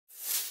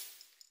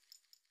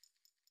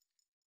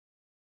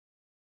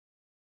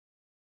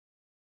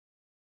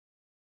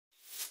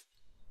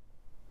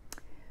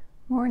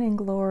Morning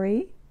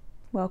Glory.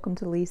 Welcome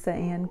to Lisa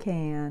Ann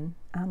Can.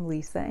 I'm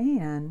Lisa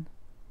Ann.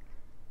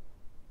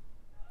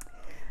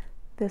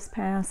 This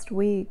past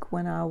week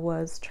when I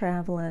was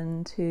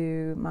traveling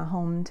to my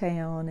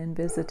hometown and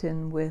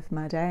visiting with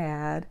my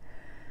dad,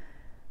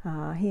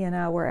 he and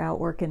I were out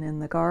working in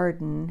the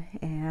garden,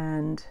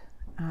 and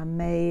I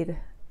made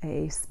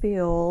a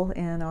spill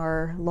in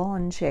our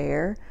lawn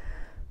chair.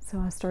 So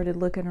I started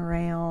looking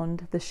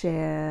around the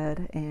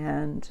shed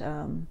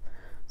and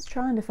was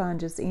trying to find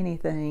just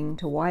anything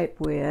to wipe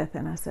with,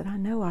 and I said, I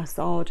know I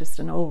saw just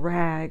an old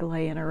rag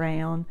laying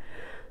around.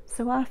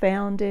 So I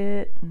found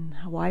it and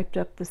I wiped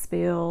up the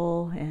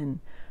spill and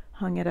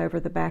hung it over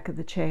the back of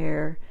the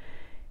chair.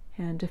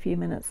 And a few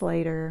minutes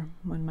later,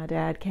 when my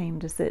dad came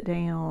to sit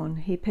down,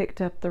 he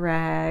picked up the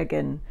rag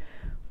and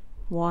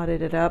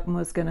wadded it up and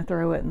was going to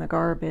throw it in the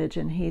garbage.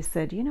 And he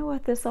said, "You know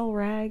what this old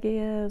rag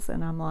is?"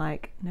 And I'm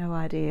like, "No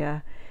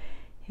idea."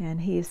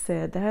 And he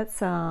said,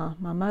 "That's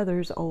my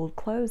mother's old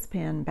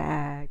clothespin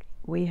bag.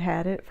 We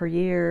had it for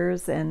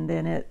years, and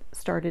then it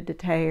started to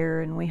tear,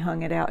 and we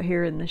hung it out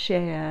here in the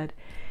shed.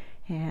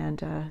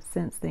 And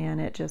since then,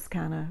 it just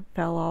kind of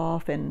fell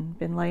off and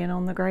been laying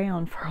on the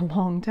ground for a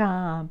long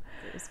time.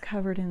 It was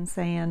covered in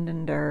sand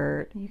and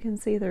dirt. You can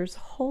see there's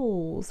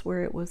holes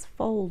where it was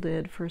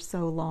folded for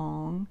so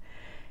long.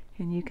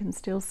 And you can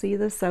still see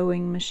the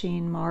sewing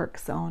machine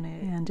marks on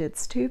it. And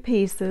it's two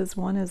pieces.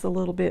 One is a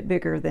little bit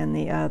bigger than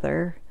the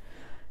other.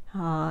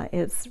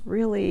 It's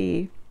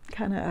really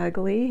kind of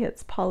ugly.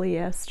 It's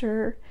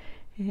polyester,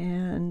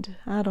 and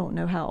I don't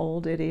know how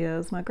old it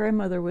is. My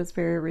grandmother was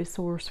very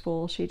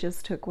resourceful. She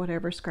just took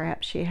whatever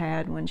scraps she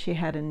had when she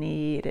had a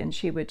need, and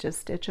she would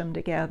just stitch them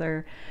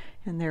together,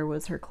 and there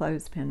was her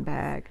clothespin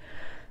bag.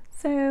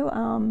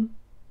 So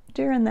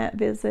during that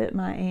visit,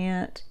 my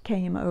aunt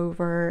came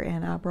over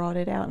and I brought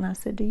it out and I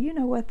said, "Do you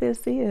know what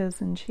this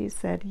is?" And she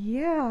said,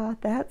 "Yeah,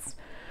 that's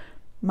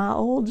my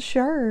old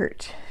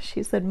shirt."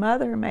 She said,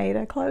 "Mother made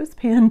a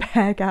clothespin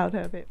bag out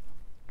of it.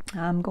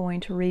 I'm going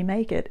to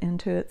remake it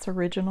into its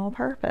original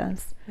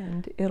purpose,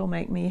 and it'll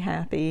make me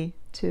happy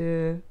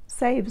to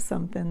save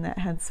something that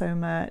had so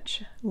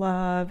much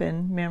love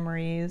and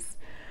memories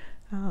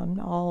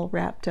all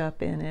wrapped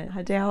up in it."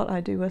 I doubt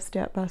I do a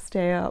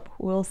step-by-step.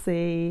 We'll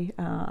see.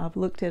 I've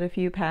looked at a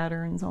few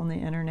patterns on the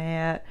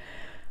internet.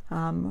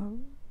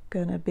 I'm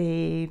going to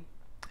be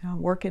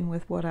working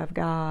with what I've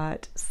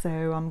got,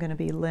 so I'm going to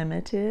be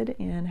limited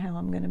in how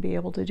I'm going to be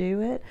able to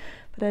do it.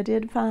 But I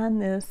did find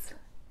this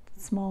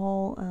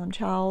small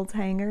child's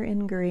hanger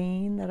in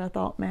green that I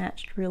thought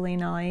matched really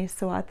nice,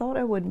 so I thought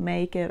I would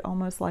make it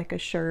almost like a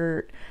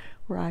shirt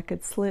where I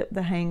could slip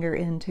the hanger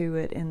into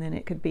it and then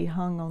it could be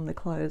hung on the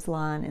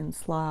clothesline and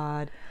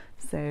slide.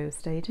 So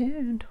stay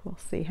tuned, we'll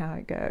see how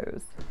it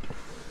goes.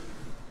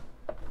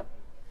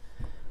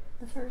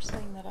 The first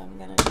thing that I'm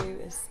going to do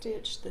is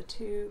stitch the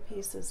two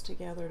pieces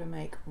together to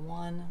make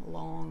one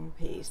long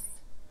piece.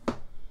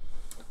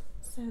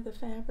 So the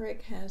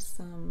fabric has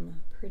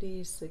some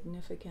pretty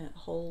significant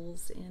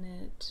holes in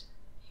it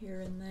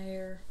here and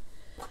there.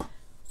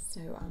 So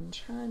I'm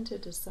trying to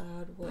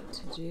decide what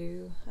to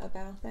do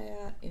about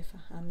that, if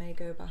I may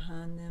go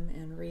behind them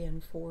and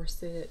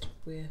reinforce it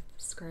with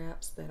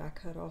scraps that I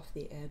cut off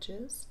the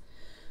edges.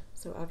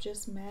 So I've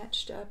just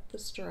matched up the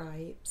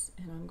stripes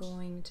and I'm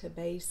going to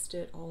baste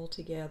it all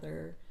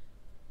together.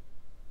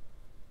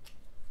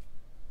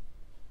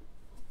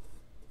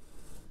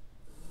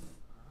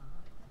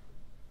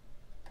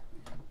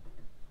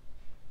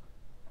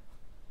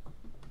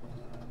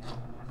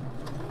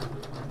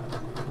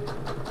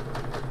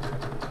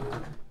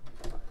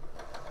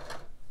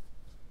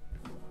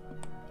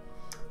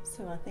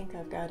 So I think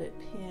I've got it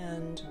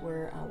pinned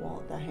where I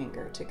want the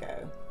hanger to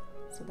go.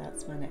 So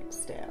that's my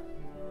next step.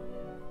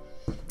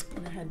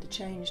 And I had to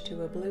change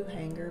to a blue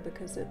hanger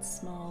because it's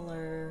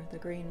smaller. The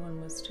green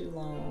one was too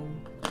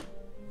long.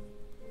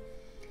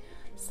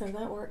 So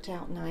that worked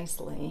out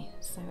nicely.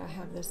 So I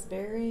have this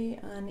very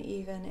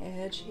uneven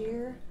edge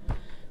here,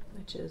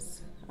 which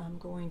is I'm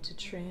going to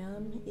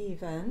trim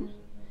even.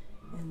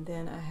 And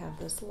then I have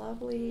this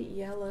lovely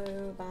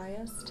yellow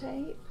bias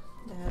tape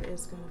that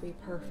is going to be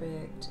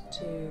perfect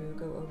to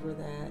go over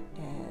that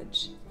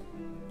edge.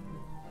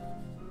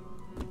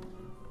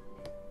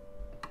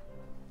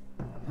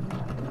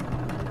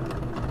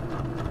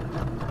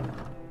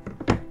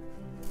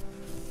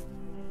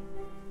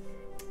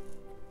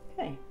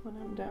 Okay, when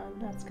I'm done,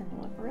 that's going to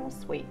look real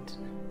sweet.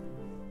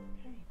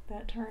 Okay,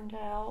 that turned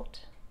out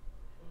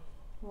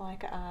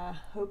like I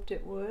hoped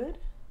it would.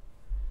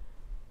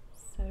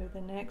 So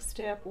the next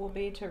step will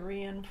be to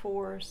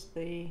reinforce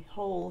the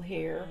hole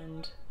here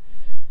and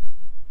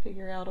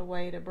figure out a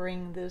way to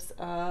bring this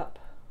up,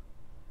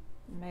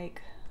 make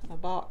a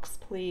box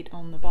pleat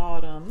on the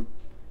bottom.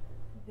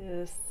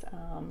 This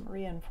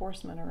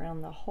reinforcement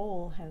around the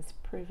hole has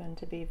proven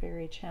to be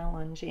very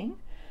challenging,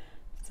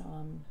 so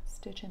I'm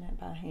stitching it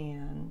by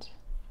hand.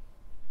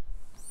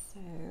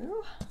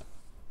 So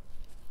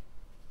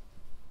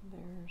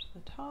there's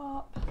the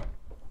top,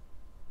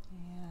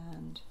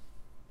 and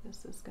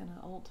this is going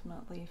to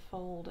ultimately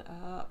fold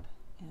up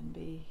and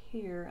be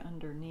here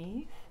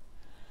underneath,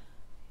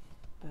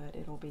 but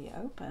it'll be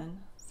open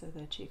so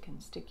that you can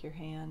stick your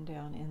hand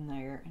down in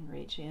there and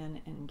reach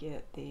in and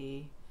get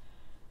the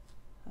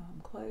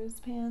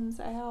clothespins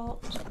out.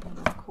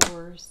 And of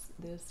course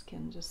this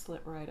can just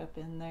slip right up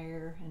in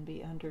there and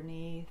be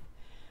underneath.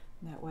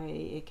 That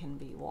way it can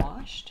be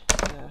washed.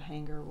 The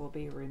hanger will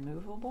be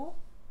removable.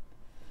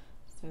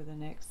 So the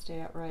next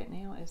step right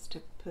now is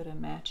to put a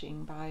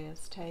matching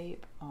bias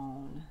tape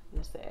on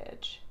this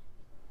edge.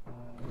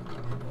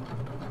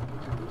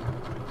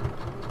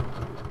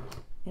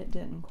 It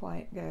didn't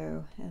quite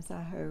go as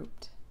I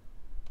hoped.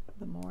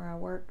 The more I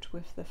worked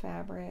with the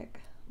fabric,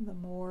 the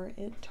more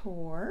it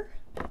tore.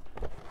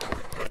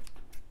 I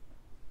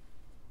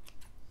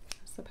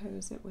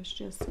suppose it was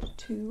just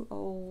too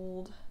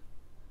old,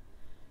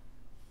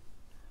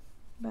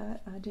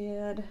 but I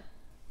did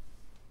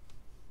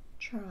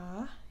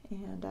try,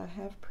 and I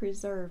have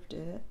preserved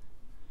it.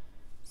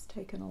 It's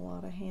taken a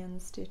lot of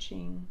hand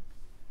stitching.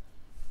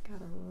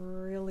 Got a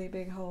really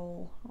big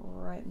hole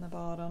right in the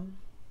bottom.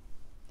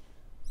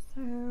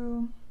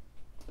 So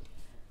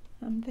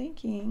I'm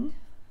thinking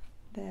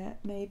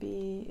that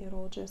maybe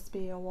it'll just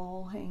be a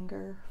wall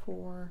hanger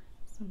for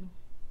some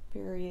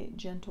very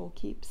gentle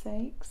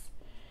keepsakes,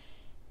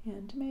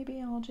 and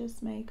maybe I'll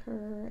just make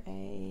her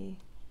a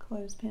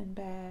clothespin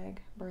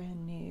bag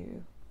brand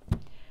new.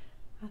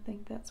 I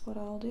think that's what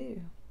I'll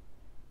do.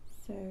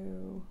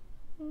 So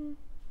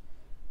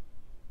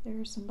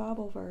there's some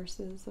Bible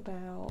verses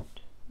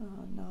about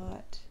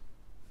not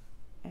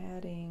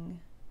adding,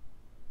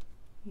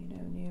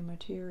 new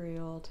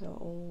material to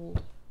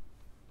old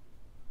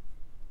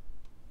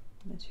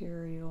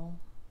material.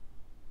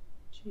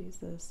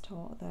 Jesus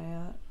taught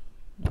that,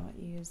 not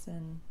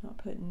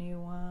putting new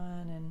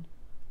wine in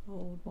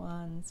old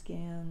wine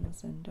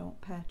skins, and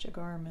don't patch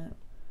an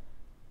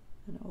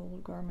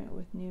old garment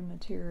with new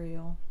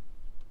material.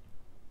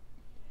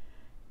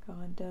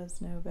 God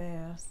does know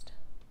best.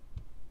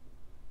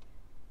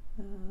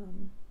 A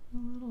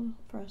little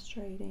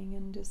frustrating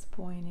and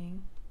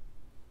disappointing,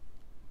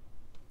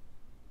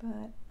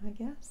 but I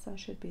guess I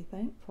should be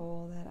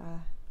thankful that I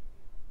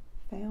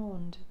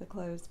found the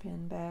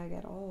clothespin bag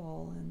at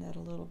all, and that a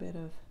little bit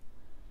of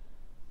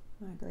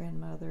my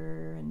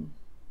grandmother and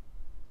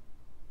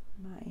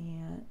my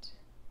aunt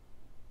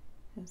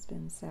has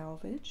been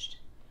salvaged,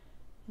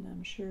 and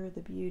I'm sure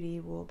the beauty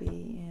will be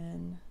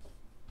in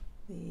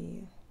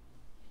the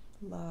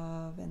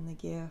love and the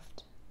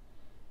gift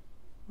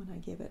when I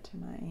give it to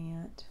my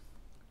aunt.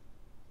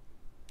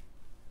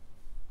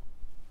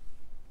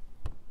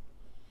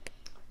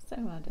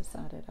 So I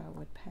decided I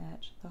would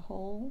patch the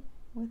hole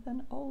with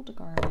an old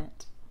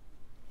garment.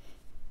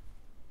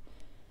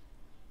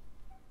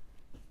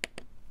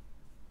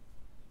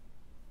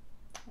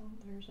 Oh,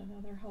 there's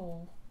another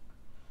hole.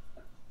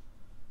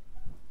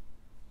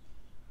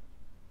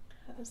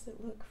 How does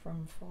it look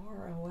from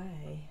far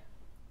away?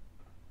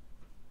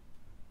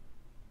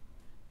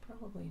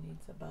 Probably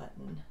needs a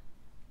button.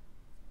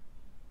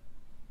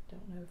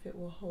 Don't know if it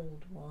will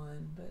hold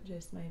one, but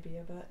just maybe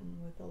a button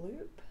with a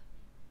loop.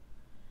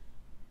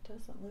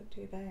 Doesn't look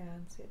too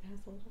bad. See, it has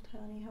a little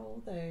tiny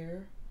hole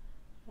there.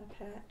 I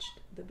patched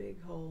the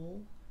big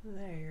hole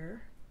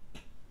there,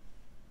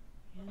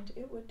 and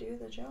it would do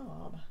the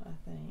job,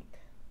 I think.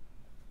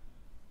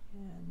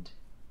 And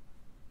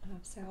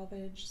I've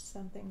salvaged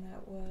something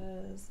that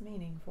was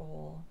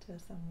meaningful to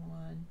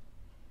someone.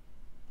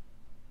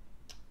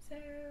 So,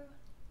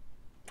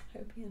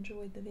 hope you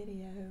enjoyed the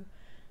video.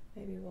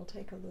 Maybe we'll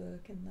take a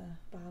look in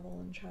the Bible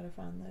and try to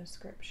find those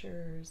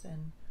scriptures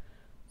and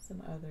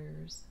some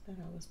others that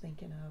I was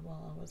thinking of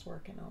while I was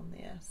working on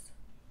this.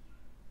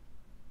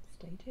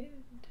 Stay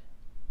tuned.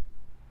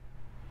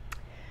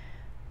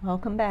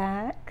 Welcome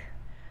back.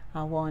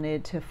 I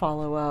wanted to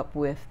follow up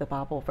with the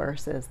Bible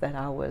verses that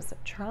I was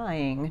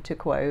trying to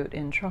quote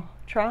and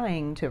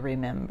trying to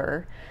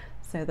remember.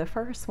 So the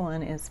first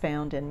one is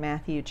found in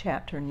Matthew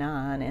chapter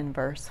 9 and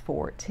verse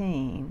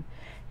 14.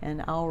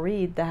 And I'll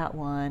read that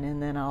one,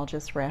 and then I'll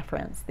just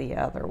reference the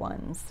other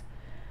ones.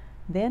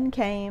 Then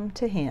came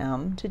to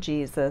him, to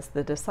Jesus,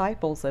 the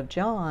disciples of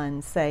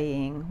John,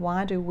 saying,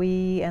 Why do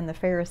we and the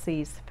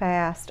Pharisees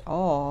fast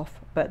oft,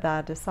 but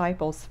thy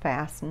disciples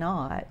fast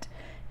not?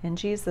 And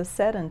Jesus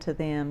said unto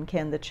them,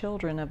 Can the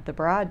children of the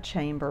bride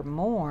chamber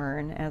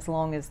mourn as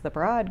long as the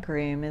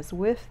bridegroom is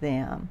with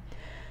them?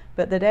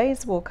 But the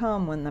days will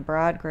come when the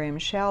bridegroom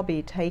shall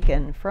be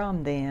taken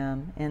from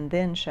them, and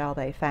then shall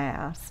they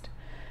fast.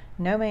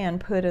 No man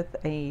putteth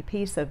a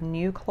piece of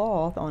new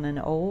cloth on an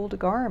old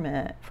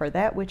garment, for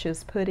that which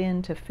is put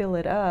in to fill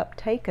it up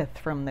taketh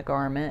from the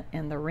garment,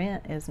 and the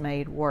rent is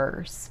made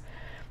worse.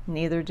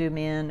 Neither do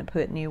men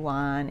put new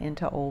wine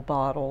into old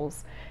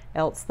bottles,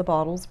 else the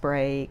bottles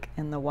break,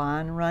 and the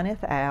wine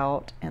runneth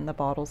out, and the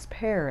bottles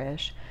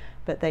perish.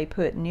 But they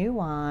put new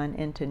wine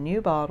into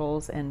new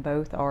bottles, and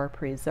both are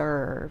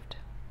preserved.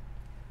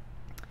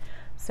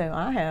 So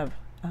I have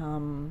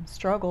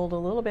struggled a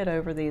little bit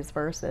over these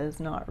verses,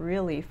 not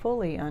really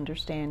fully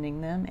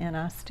understanding them, and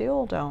I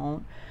still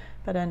don't,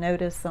 But I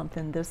noticed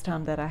something this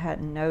time that I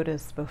hadn't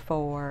noticed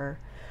before.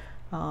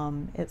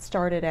 It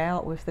started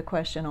out with the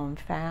question on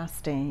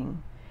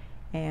fasting,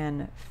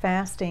 and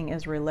fasting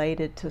is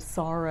related to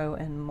sorrow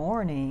and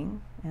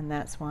mourning, and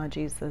that's why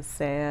Jesus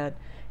said,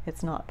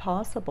 it's not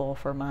possible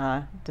for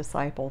my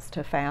disciples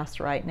to fast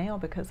right now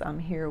because I'm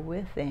here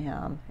with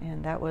them.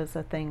 And that was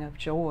a thing of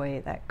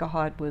joy that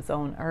God was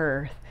on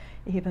earth,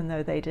 even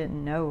though they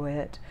didn't know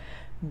it.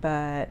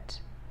 But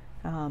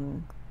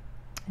and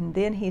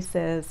then he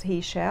says,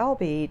 he shall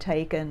be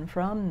taken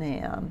from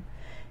them.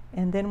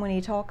 And then when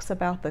he talks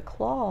about the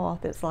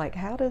cloth, it's like,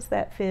 how does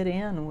that fit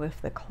in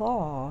with the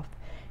cloth?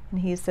 And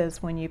he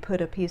says, when you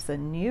put a piece of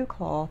new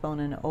cloth on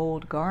an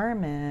old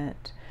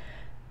garment,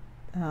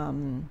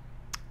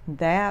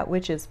 that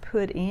which is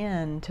put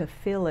in to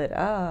fill it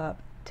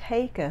up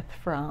taketh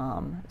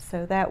from.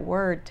 So that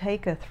word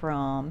taketh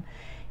from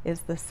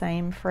is the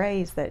same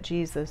phrase that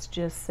Jesus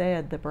just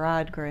said the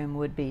bridegroom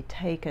would be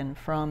taken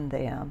from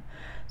them.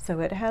 So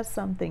it has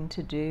something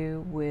to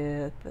do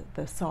with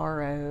the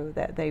sorrow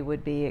that they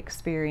would be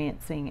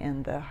experiencing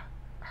and the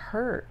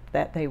hurt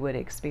that they would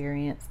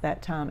experience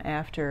that time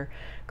after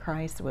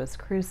Christ was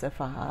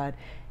crucified,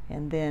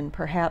 and then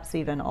perhaps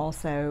even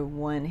also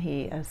when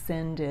he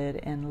ascended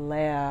and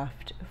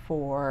left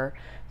for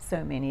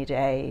so many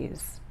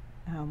days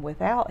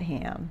without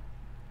him.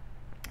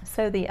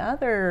 So the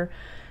other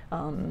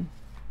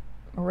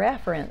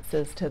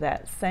references to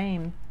that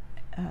same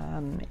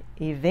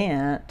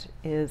event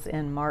is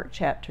in Mark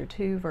chapter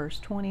 2 verse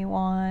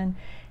 21,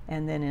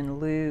 and then in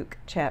Luke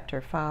chapter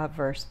 5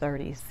 verse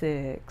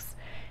 36.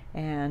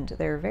 And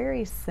they're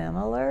very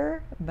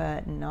similar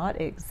but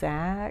not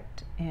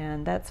exact,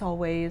 and that's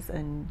always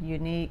a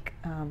unique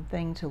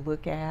thing to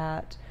look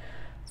at.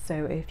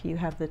 So if you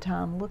have the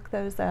time, look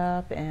those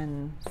up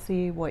and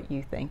see what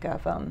you think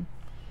of them.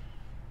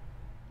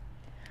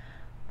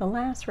 The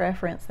last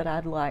reference that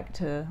I'd like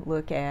to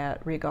look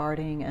at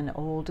regarding an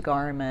old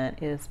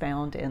garment is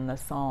found in the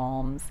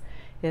Psalms.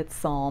 It's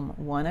Psalm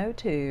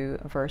 102,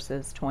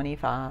 verses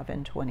 25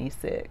 and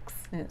 26.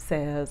 It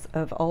says,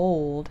 of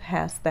old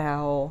hast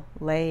thou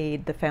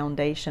laid the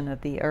foundation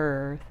of the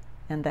earth,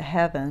 and the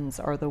heavens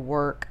are the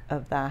work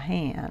of thy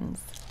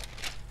hands.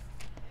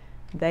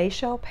 They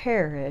shall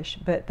perish,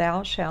 but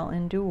thou shalt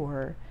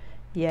endure.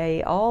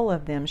 Yea, all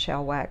of them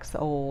shall wax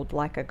old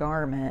like a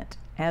garment.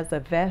 As a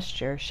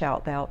vesture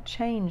shalt thou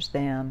change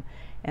them,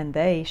 and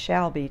they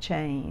shall be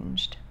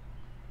changed.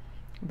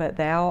 But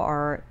thou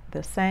art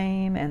the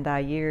same, and thy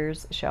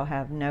years shall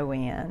have no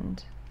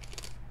end.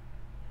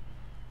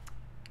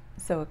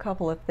 So a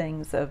couple of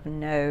things of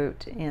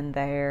note in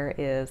there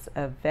is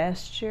a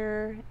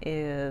vesture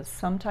is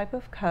some type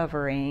of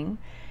covering.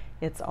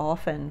 It's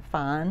often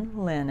fine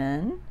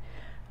linen,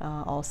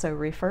 also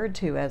referred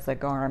to as a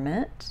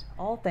garment.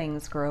 All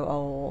things grow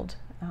old.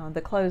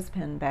 The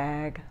clothespin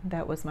bag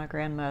that was my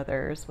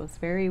grandmother's was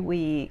very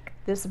weak.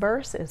 This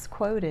verse is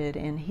quoted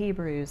in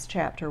Hebrews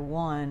chapter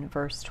 1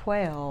 verse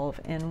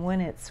 12, and when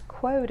it's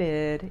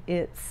quoted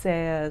it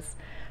says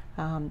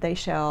he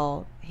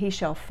shall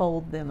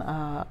fold them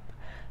up.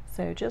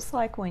 So just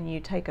like when you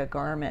take a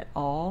garment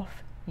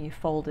off, you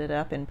fold it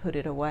up and put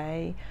it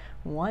away,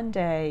 one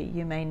day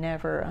you may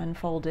never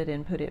unfold it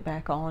and put it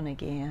back on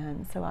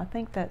again. So I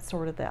think that's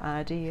sort of the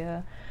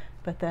idea.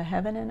 But the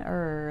heaven and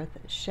earth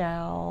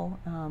shall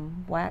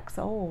wax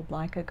old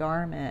like a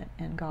garment,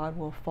 and God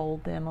will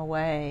fold them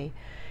away,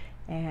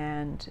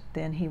 and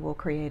then he will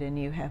create a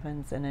new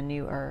heavens and a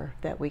new earth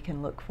that we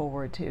can look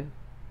forward to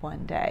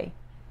one day.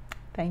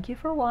 Thank you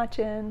for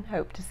watching.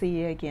 Hope to see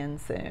you again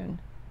soon.